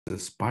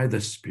by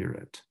the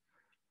Spirit.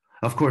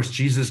 Of course,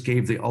 Jesus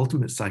gave the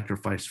ultimate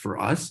sacrifice for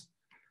us,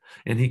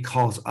 and he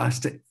calls us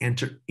to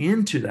enter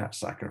into that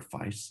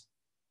sacrifice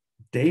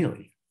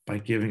daily by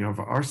giving of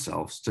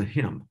ourselves to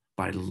him,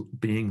 by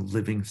being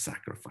living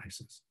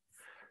sacrifices.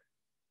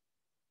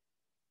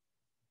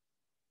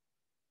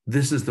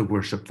 This is the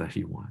worship that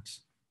he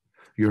wants.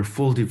 Your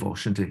full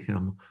devotion to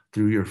him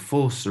through your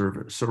full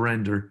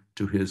surrender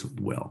to his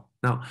will.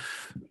 Now,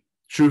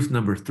 truth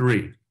number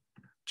 3,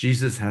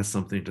 Jesus has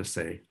something to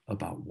say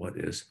about what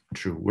is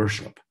true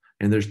worship.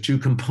 And there's 2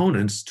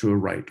 components to a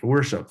right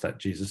worship that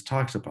Jesus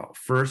talks about.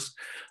 First,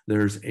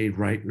 there's a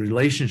right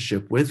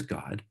relationship with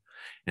God.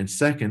 And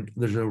second,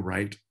 there's a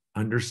right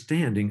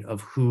understanding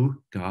of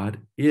who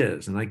God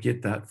is. And I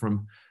get that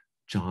from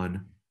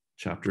John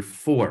chapter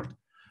 4.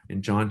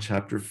 In John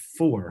chapter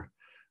 4,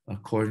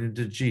 according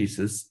to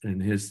Jesus, in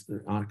his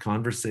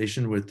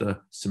conversation with the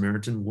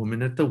Samaritan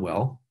woman at the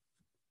well,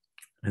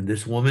 and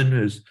this woman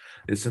is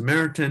a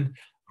Samaritan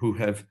who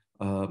have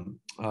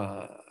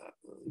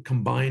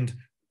combined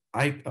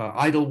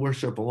idol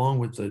worship along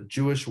with the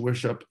Jewish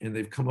worship, and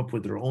they've come up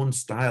with their own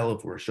style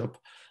of worship,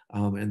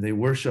 and they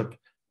worship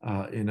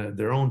in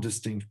their own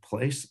distinct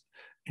place.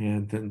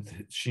 And then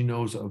she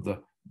knows of the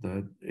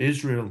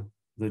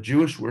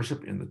Jewish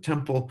worship in the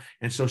temple,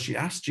 and so she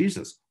asks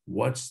Jesus,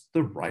 what's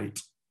the right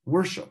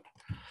worship?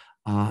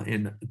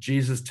 And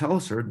Jesus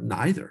tells her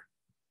neither,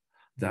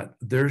 that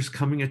there's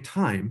coming a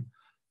time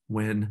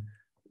when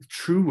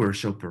true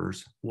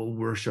worshipers will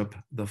worship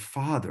the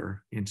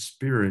Father in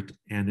spirit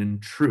and in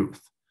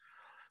truth.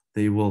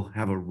 They will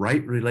have a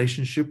right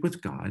relationship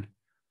with God,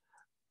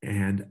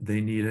 and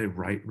they need a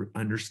right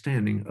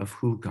understanding of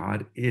who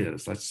God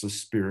is. That's the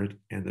spirit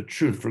and the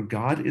truth. For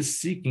God is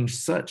seeking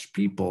such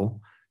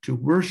people to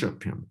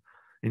worship him,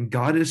 and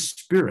God is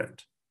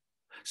spirit.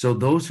 So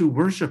those who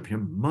worship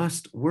him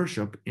must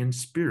worship in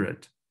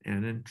spirit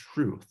and in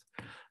truth.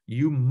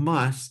 You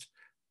must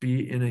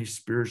be in a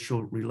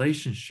spiritual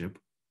relationship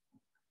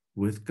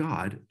with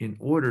God in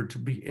order to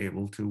be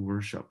able to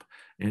worship.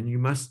 And you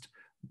must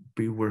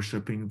be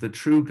worshiping the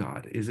true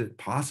God. Is it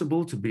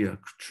possible to be a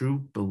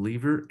true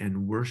believer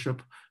and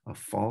worship a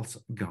false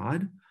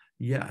God?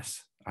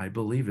 Yes, I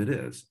believe it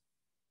is.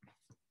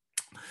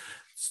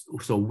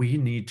 So we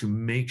need to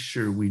make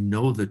sure we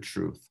know the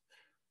truth,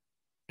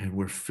 and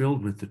we're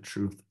filled with the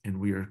truth, and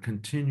we are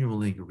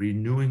continually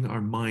renewing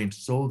our mind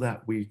so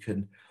that we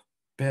can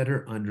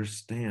better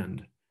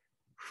understand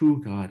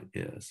who God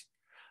is.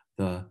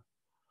 The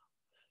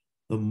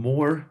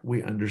more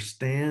we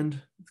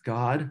understand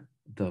God,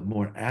 the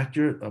more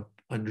accurate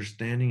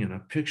understanding and a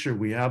picture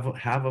we have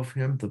of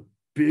him, the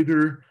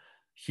bigger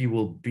he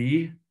will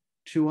be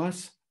to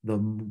us, the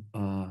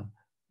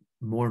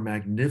more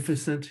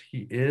magnificent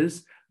he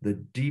is, the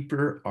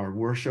deeper our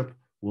worship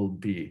will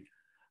be.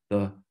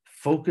 The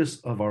focus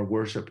of our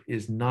worship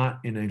is not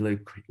in a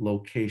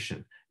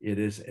location, it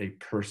is a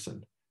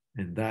person,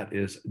 and that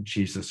is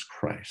Jesus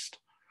Christ.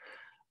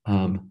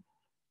 1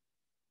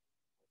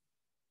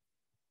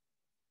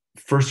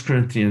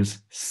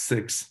 Corinthians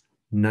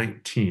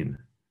 6:19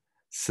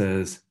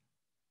 says,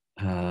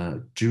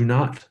 do you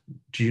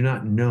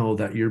not know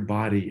that your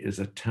body is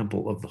a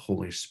temple of the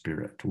Holy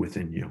Spirit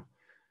within you,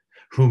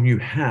 whom you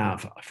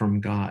have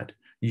from God?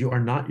 You are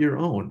not your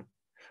own,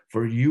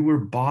 for you were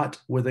bought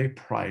with a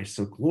price.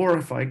 So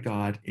glorify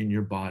God in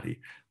your body.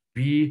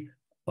 Be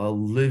a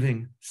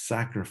living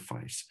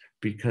sacrifice,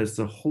 because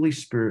the Holy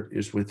Spirit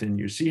is within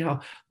you. See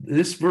how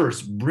this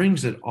verse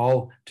brings it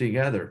all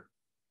together.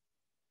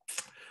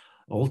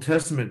 Old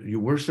Testament, you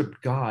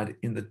worship God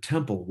in the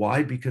temple.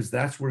 Why? Because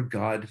that's where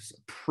God's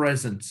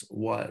presence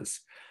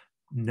was.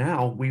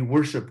 Now we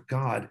worship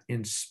God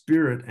in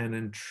spirit and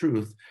in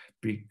truth,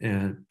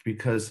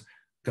 because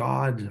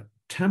God's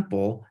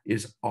temple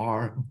is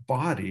our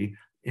body,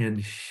 and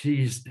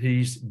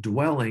he's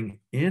dwelling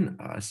in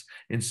us.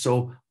 And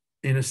so,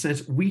 in a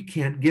sense, we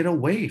can't get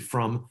away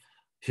from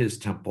his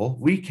temple.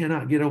 We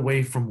cannot get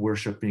away from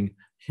worshiping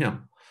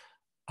him.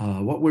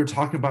 What we're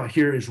talking about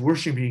here is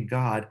worshiping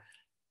God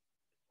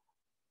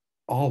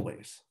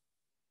always.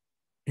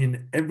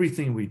 In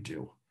everything we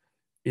do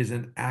is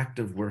an act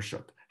of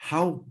worship.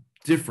 How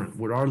different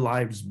would our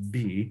lives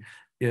be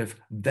if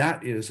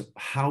that is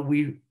how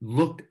we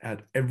looked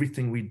at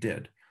everything we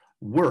did?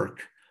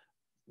 Work,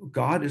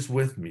 God is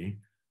with me,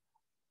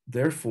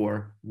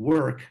 therefore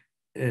work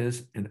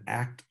is an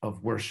act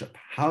of worship.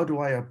 How do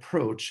I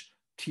approach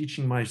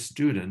teaching my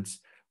students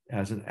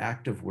as an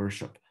act of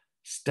worship?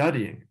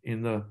 Studying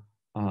in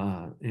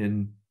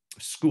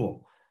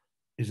school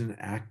is an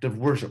act of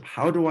worship.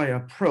 How do I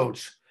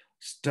approach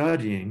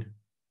studying,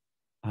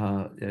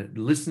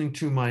 listening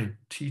to my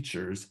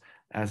teachers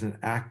as an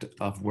act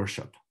of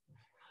worship?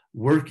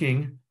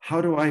 Working,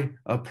 how do I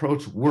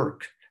approach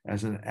work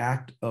as an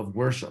act of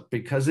worship?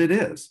 Because it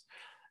is,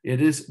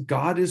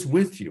 God is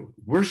with you.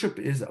 Worship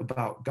is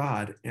about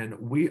God, and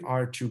we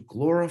are to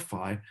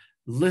glorify,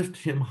 lift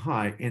him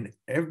high in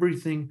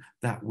everything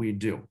that we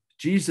do.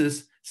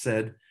 Jesus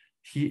said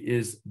he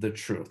is the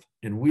truth,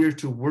 and we are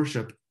to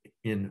worship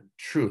in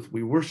truth.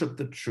 We worship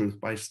the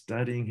truth by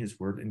studying his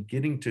word and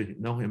getting to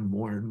know him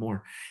more and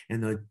more.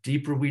 And the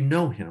deeper we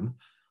know him,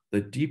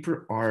 the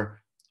deeper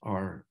our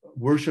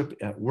worship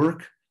at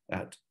work,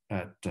 at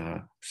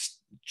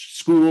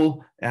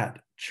school, at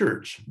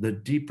church, the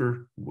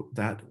deeper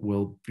that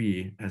will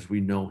be as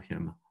we know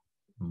him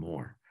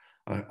more.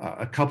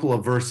 A couple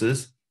of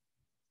verses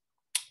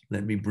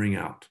let me bring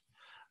out.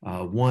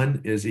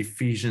 One is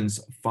Ephesians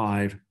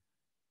 5,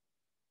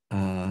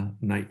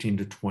 19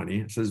 to 20.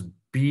 It says,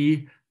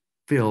 be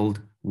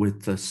filled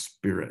with the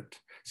Spirit,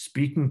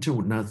 speaking to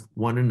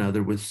one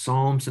another with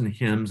psalms and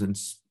hymns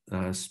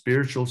and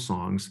spiritual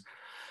songs.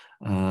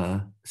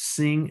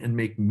 Sing and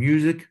make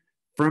music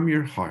from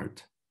your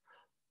heart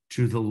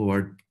to the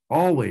Lord,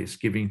 always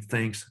giving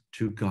thanks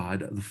to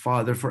God the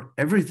Father for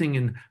everything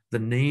in the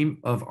name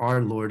of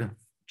our Lord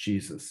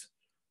Jesus.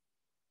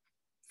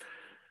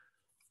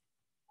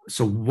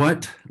 So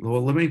let's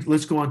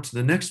go on to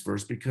the next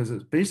verse, because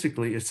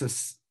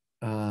it's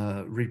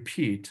a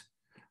repeat.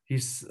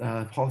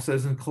 Paul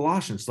says in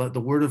Colossians, let the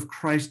word of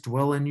Christ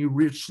dwell in you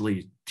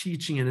richly,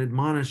 teaching and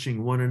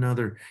admonishing one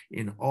another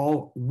in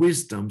all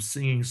wisdom,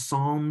 singing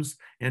psalms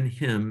and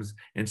hymns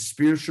and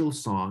spiritual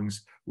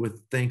songs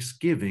with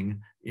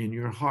thanksgiving in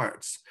your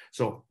hearts.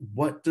 So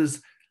what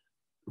does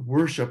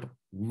worship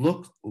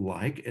look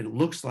like? It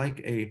looks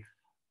like a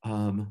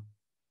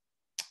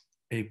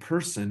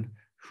person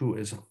who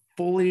is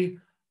fully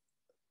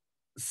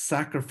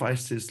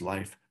sacrificed his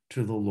life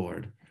to the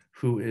Lord,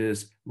 who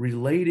is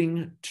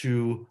relating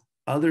to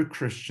other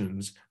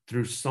Christians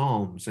through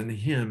psalms and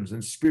hymns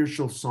and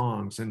spiritual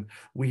songs. And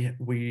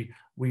we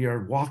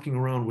are walking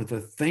around with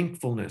a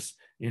thankfulness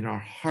in our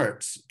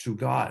hearts to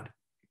God.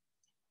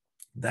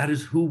 That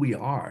is who we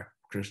are,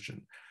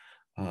 Christian.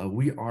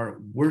 We are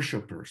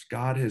worshipers.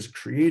 God has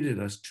created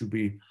us to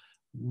be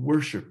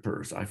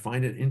worshipers. I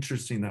find it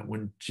interesting that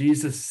when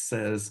Jesus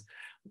says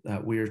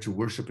that we are to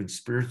worship in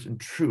spirit and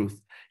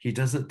truth, he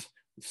doesn't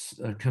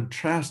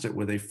contrast it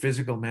with a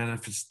physical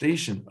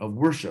manifestation of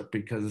worship,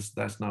 because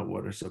that's not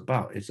what it's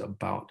about. It's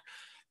about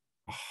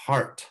a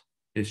heart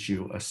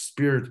issue, a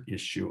spirit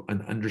issue,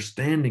 an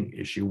understanding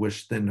issue,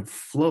 which then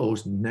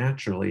flows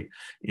naturally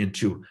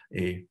into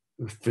a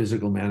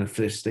physical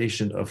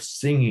manifestation of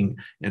singing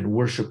and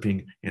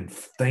worshiping and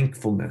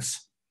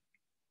thankfulness.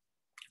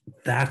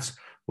 That's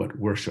what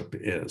worship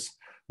is.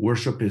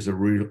 Worship is a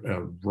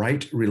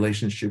right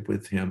relationship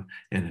with him,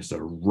 and is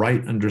a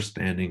right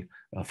understanding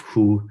of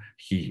who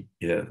he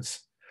is.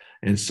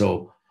 And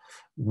so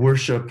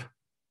worship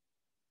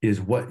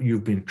is what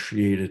you've been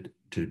created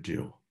to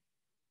do.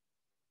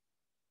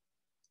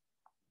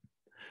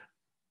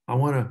 I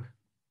want to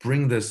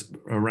bring this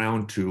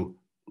around to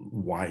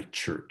why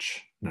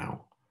church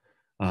now.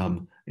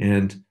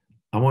 And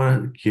I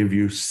want to give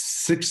you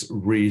 6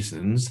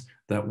 reasons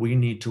that we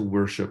need to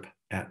worship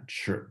at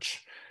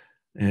church.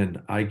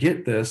 And I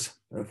get this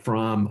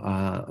from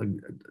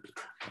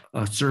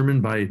a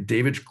sermon by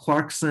David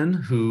Clarkson,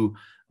 who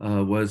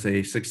was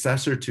a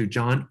successor to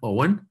John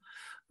Owen,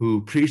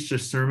 who preached a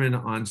sermon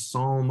on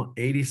Psalm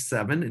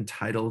 87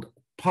 entitled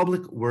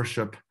Public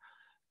Worship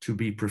to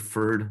be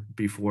Preferred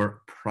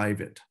Before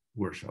Private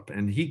Worship.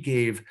 And he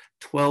gave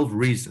 12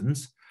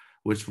 reasons,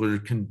 which were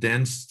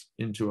condensed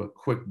into a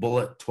quick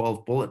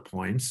 12 bullet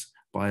points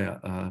by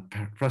a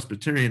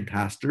Presbyterian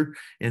pastor.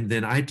 And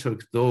then I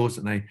took those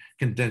and I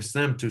condensed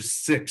them to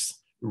 6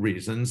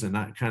 reasons, and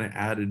I kind of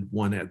added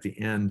one at the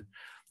end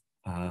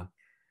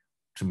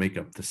to make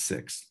up the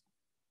 6.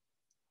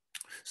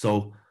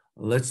 So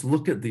let's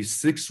look at these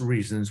 6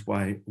 reasons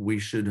why we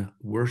should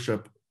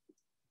worship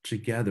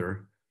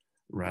together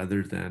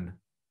rather than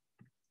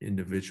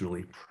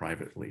individually,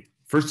 privately.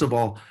 First of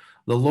all,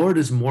 the Lord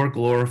is more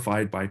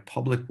glorified by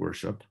public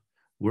worship,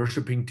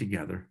 worshiping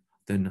together,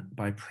 than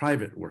by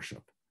private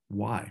worship.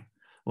 Why?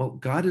 Well,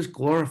 God is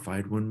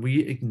glorified when we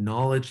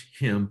acknowledge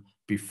him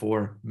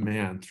before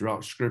man.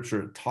 Throughout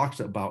Scripture, it talks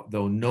about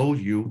they'll know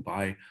you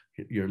by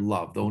your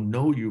love. They'll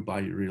know you by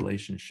your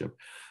relationship.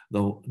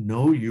 They'll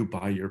know you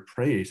by your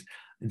praise.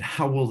 And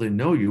how will they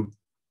know you?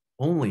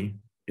 Only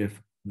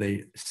if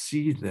they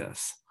see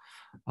this.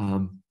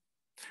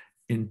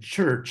 In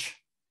church,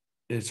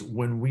 it's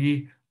when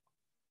we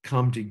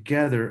come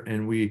together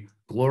and we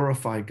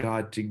glorify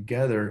God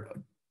together,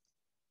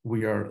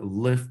 we are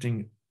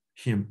lifting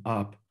him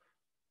up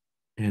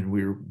and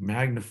we're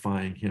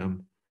magnifying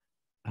him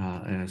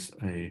as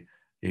a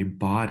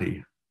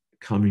body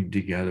coming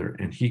together,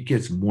 and he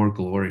gets more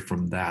glory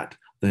from that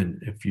than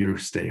if you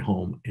stay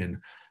home and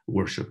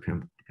worship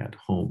him at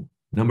home.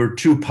 Number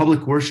 2,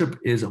 public worship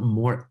is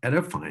more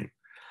edifying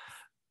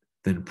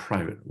than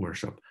private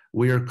worship.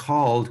 We are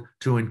called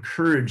to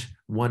encourage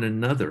one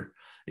another.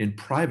 In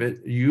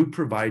private, you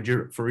provide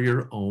for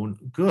your own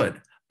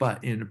good,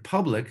 but in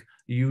public,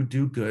 you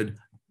do good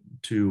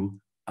to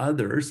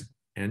others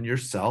and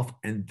yourself,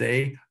 and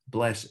they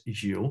bless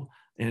you.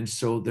 And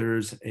so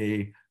there's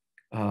a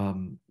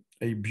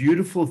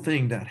beautiful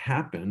thing that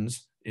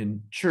happens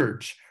in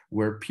church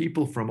where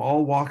people from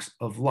all walks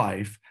of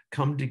life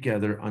come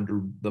together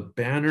under the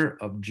banner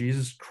of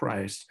Jesus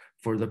Christ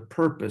for the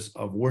purpose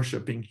of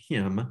worshiping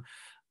him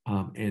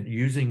and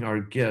using our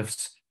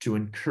gifts to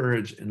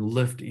encourage and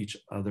lift each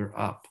other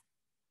up.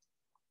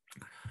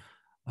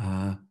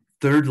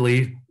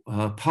 Thirdly,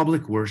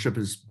 public worship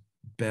is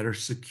better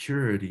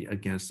security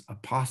against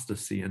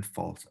apostasy and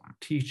false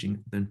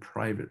teaching than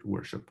private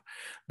worship.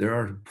 There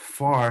are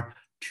far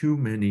too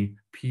many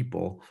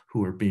people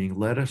who are being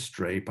led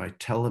astray by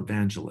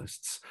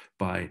televangelists,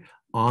 by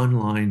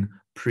online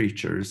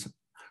preachers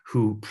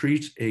who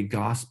preach a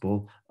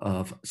gospel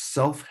of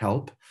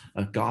self-help,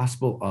 a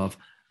gospel of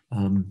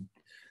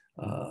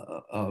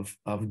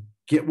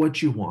get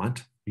what you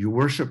want. You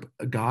worship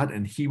God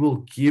and he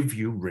will give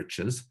you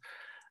riches.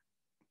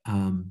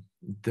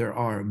 There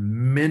are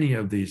many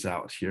of these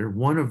out here.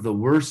 One of the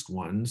worst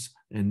ones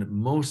and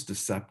most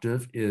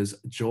deceptive is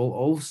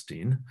Joel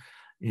Osteen.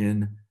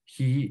 And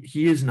he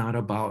is not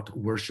about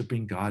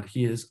worshiping God.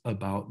 He is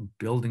about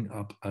building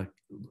up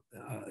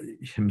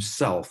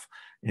himself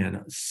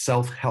and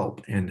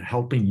self-help and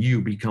helping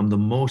you become the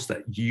most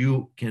that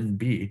you can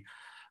be.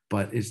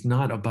 But it's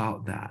not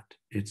about that.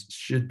 It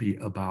should be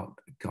about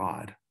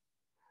God.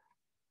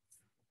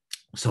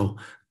 So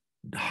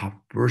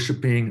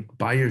worshiping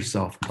by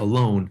yourself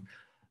alone,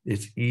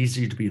 it's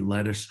easy to be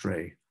led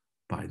astray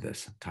by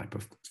this type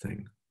of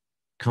thing.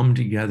 Come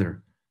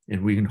together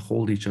and we can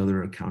hold each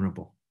other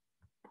accountable.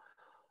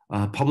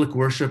 Public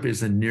worship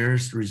is the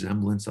nearest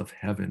resemblance of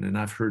heaven. And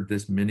I've heard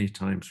this many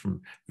times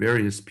from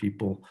various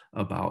people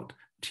about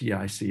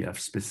TICF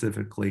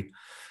specifically,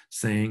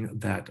 saying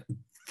that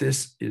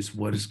this is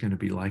what it's going to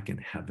be like in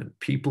heaven.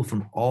 People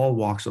from all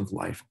walks of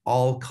life,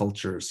 all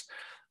cultures,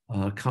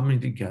 coming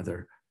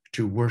together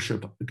to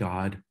worship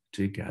God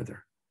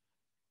together.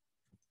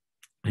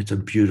 It's a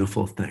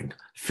beautiful thing.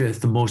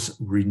 Fifth, the most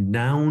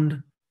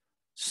renowned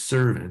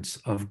servants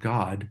of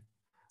God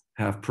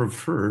have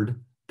preferred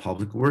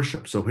public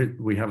worship. So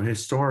we have a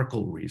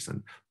historical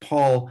reason.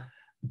 Paul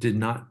did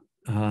not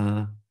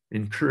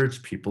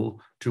encourage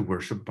people to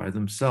worship by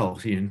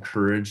themselves. He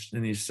encouraged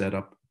and he set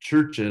up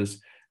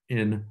churches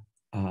in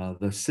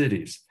the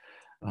cities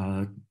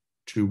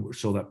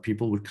so that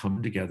people would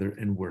come together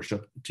and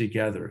worship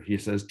together. He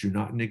says, do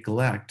not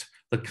neglect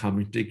the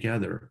coming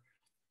together.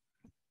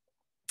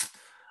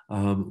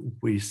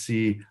 We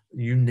see,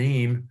 you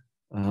name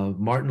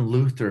Martin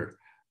Luther,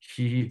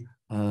 he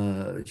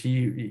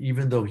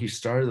even though he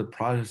started the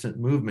Protestant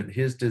movement,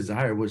 his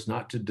desire was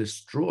not to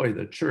destroy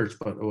the church,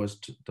 but it was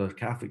the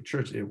Catholic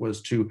Church. It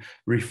was to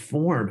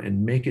reform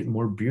and make it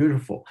more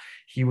beautiful.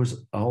 He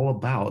was all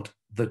about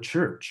the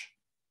church.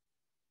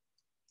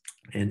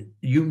 And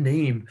you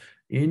name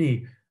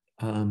any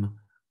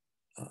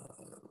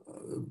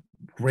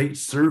great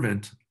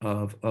servant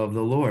of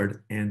the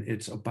Lord, and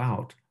it's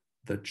about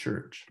the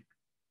church.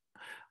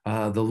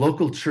 The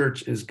local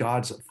church is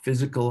God's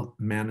physical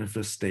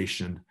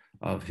manifestation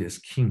of his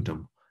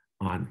kingdom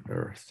on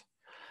earth.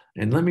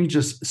 And let me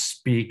just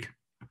speak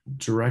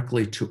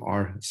directly to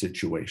our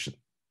situation.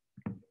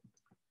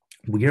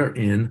 We are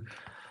in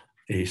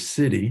a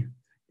city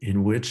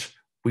in which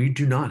we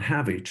do not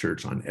have a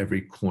church on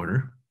every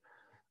corner.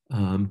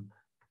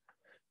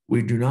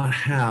 We do not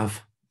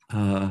have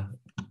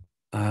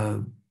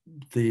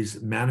these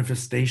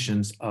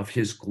manifestations of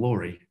his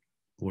glory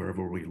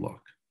wherever we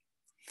look.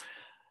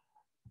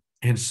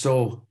 And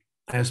so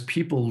as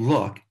people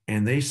look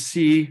and they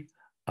see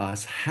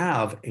us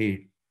have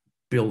a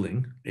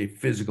building, a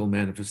physical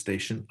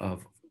manifestation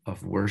of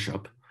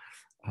worship,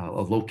 a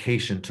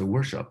location to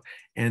worship,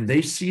 and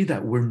they see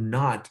that we're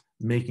not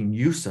making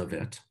use of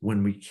it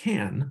when we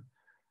can,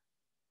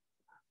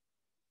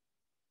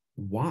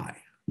 why?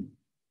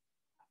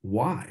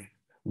 Why?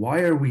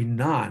 Why are we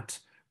not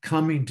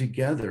coming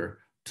together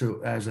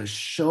as a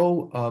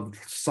show of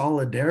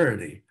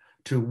solidarity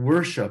to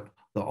worship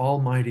the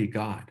Almighty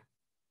God?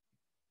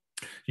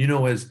 You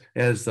know, as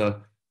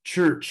the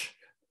church,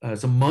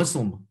 as a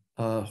Muslim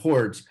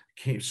hordes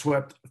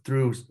swept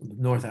through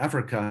North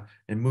Africa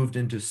and moved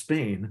into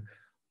Spain,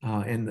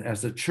 and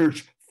as the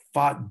church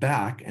fought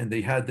back and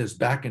they had this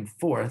back and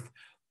forth,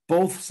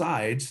 both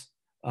sides,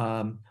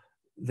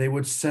 they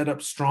would set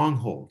up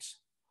strongholds.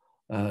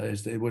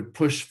 As they would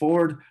push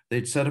forward,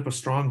 they'd set up a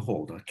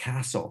stronghold, a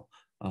castle.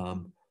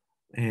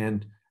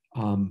 And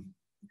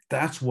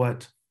that's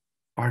what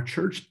our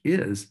church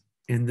is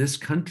in this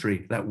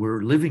country that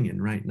we're living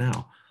in right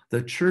now.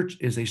 The church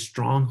is a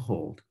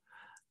stronghold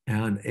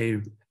and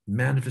a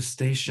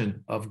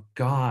manifestation of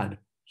God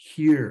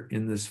here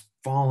in this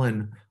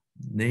fallen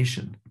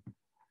nation.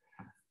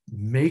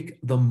 Make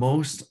the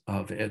most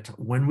of it.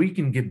 When we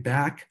can get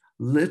back,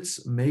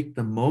 let's make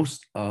the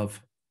most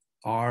of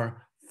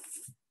our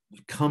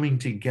coming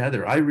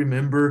together. I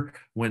remember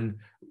when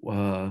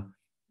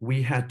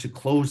we had to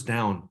close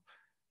down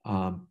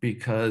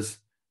because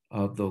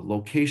of the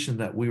location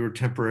that we were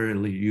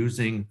temporarily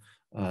using,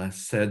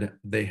 said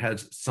they had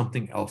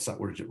something else that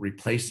were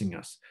replacing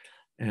us.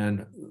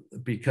 And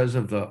because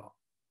of the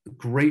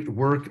great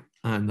work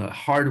and the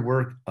hard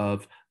work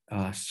of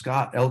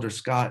Elder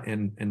Scott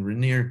and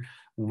Rainier,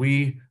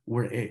 we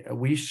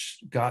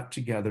got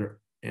together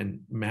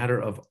in a matter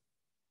of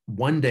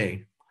one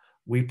day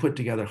we put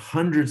together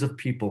hundreds of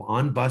people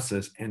on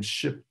buses and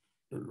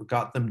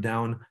got them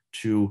down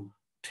to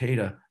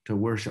Tata to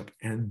worship.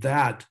 And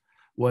that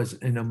was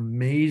an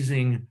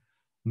amazing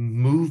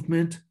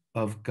movement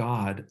of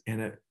God,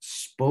 and it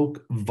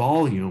spoke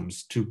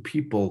volumes to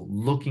people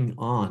looking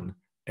on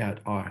at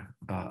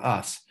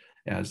us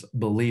as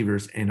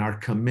believers and our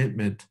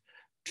commitment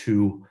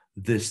to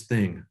this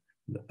thing,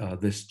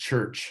 this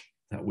church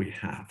that we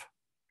have.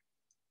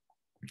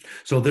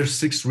 So there's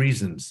 6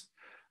 reasons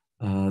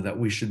that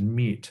we should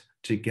meet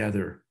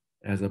together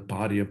as a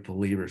body of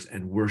believers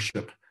and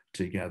worship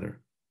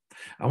together.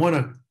 I want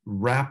to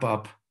wrap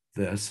up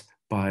this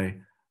by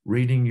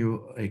reading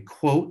you a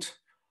quote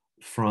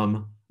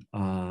from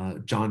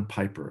John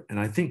Piper. And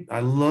I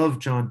love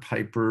John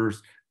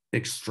Piper's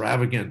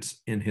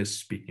extravagance in his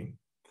speaking.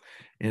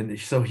 And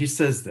so he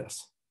says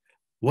this: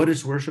 what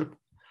is worship?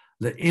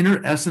 The inner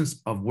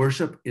essence of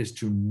worship is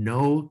to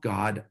know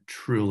God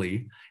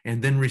truly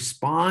and then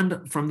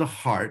respond from the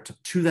heart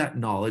to that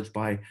knowledge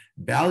by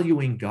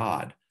valuing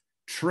God,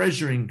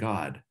 treasuring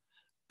God,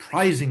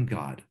 prizing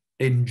God,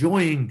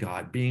 enjoying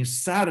God, being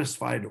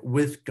satisfied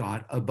with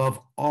God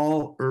above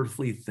all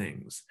earthly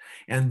things.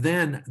 And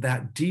then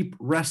that deep,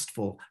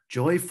 restful,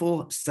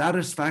 joyful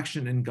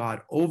satisfaction in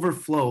God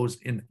overflows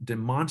in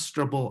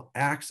demonstrable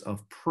acts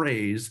of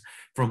praise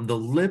from the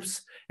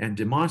lips and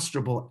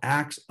demonstrable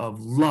acts of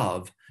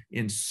love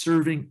in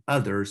serving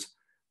others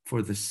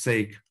for the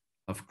sake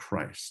of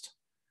Christ.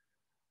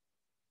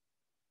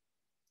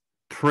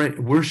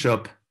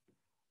 Worship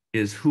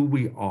is who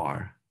we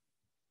are,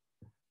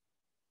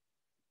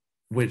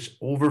 which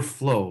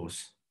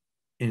overflows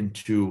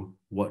into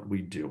what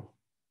we do.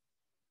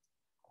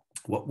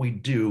 What we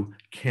do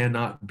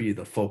cannot be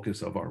the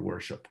focus of our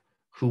worship.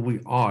 Who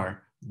we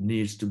are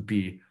needs to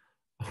be,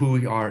 who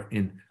we are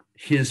in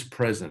his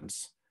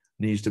presence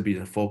needs to be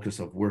the focus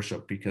of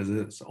worship, because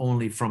it's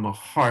only from a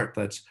heart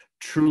that's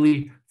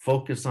truly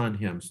focused on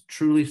him,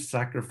 truly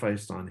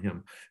sacrificed on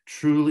him,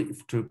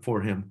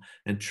 for him,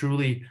 and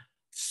truly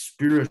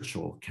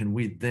spiritual can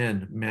we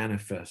then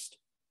manifest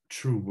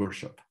true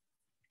worship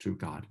to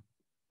God.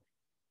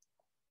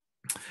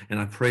 And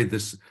I pray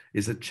this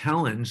is a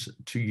challenge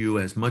to you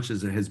as much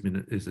as it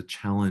is a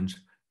challenge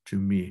to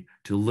me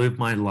to live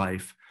my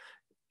life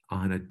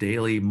on a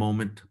daily,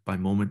 moment by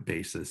moment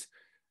basis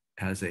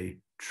as a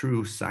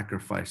true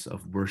sacrifice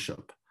of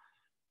worship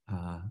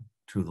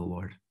to the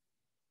Lord.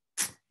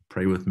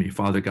 Pray with me.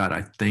 Father God,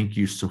 I thank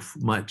you so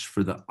much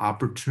for the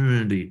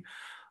opportunity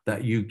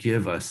that you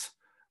give us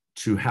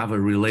to have a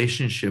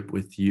relationship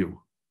with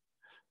you,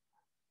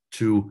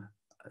 to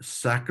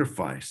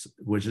sacrifice,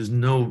 which is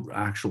no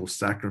actual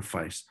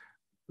sacrifice,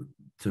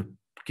 to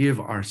give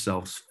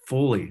ourselves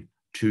fully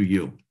to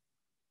you,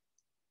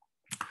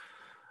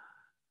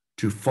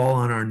 to fall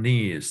on our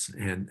knees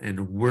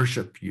and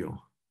worship you,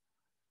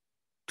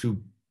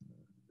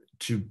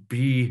 to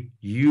be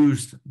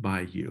used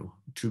by you,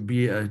 to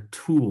be a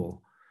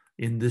tool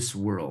in this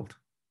world.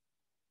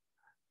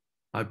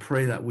 I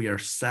pray that we are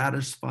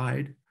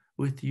satisfied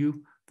with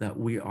you, that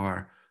we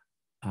are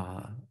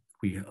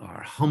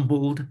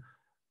humbled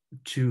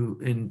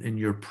in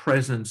your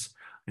presence,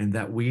 and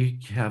that we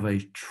have a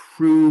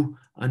true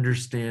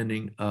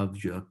understanding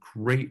of your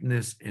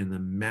greatness and the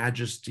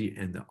majesty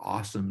and the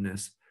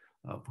awesomeness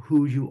of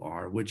who you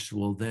are, which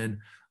will then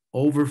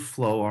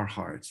overflow our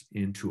hearts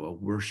into a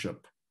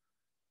worship,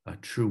 a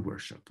true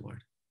worship,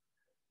 Lord.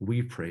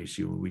 We praise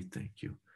you and we thank you.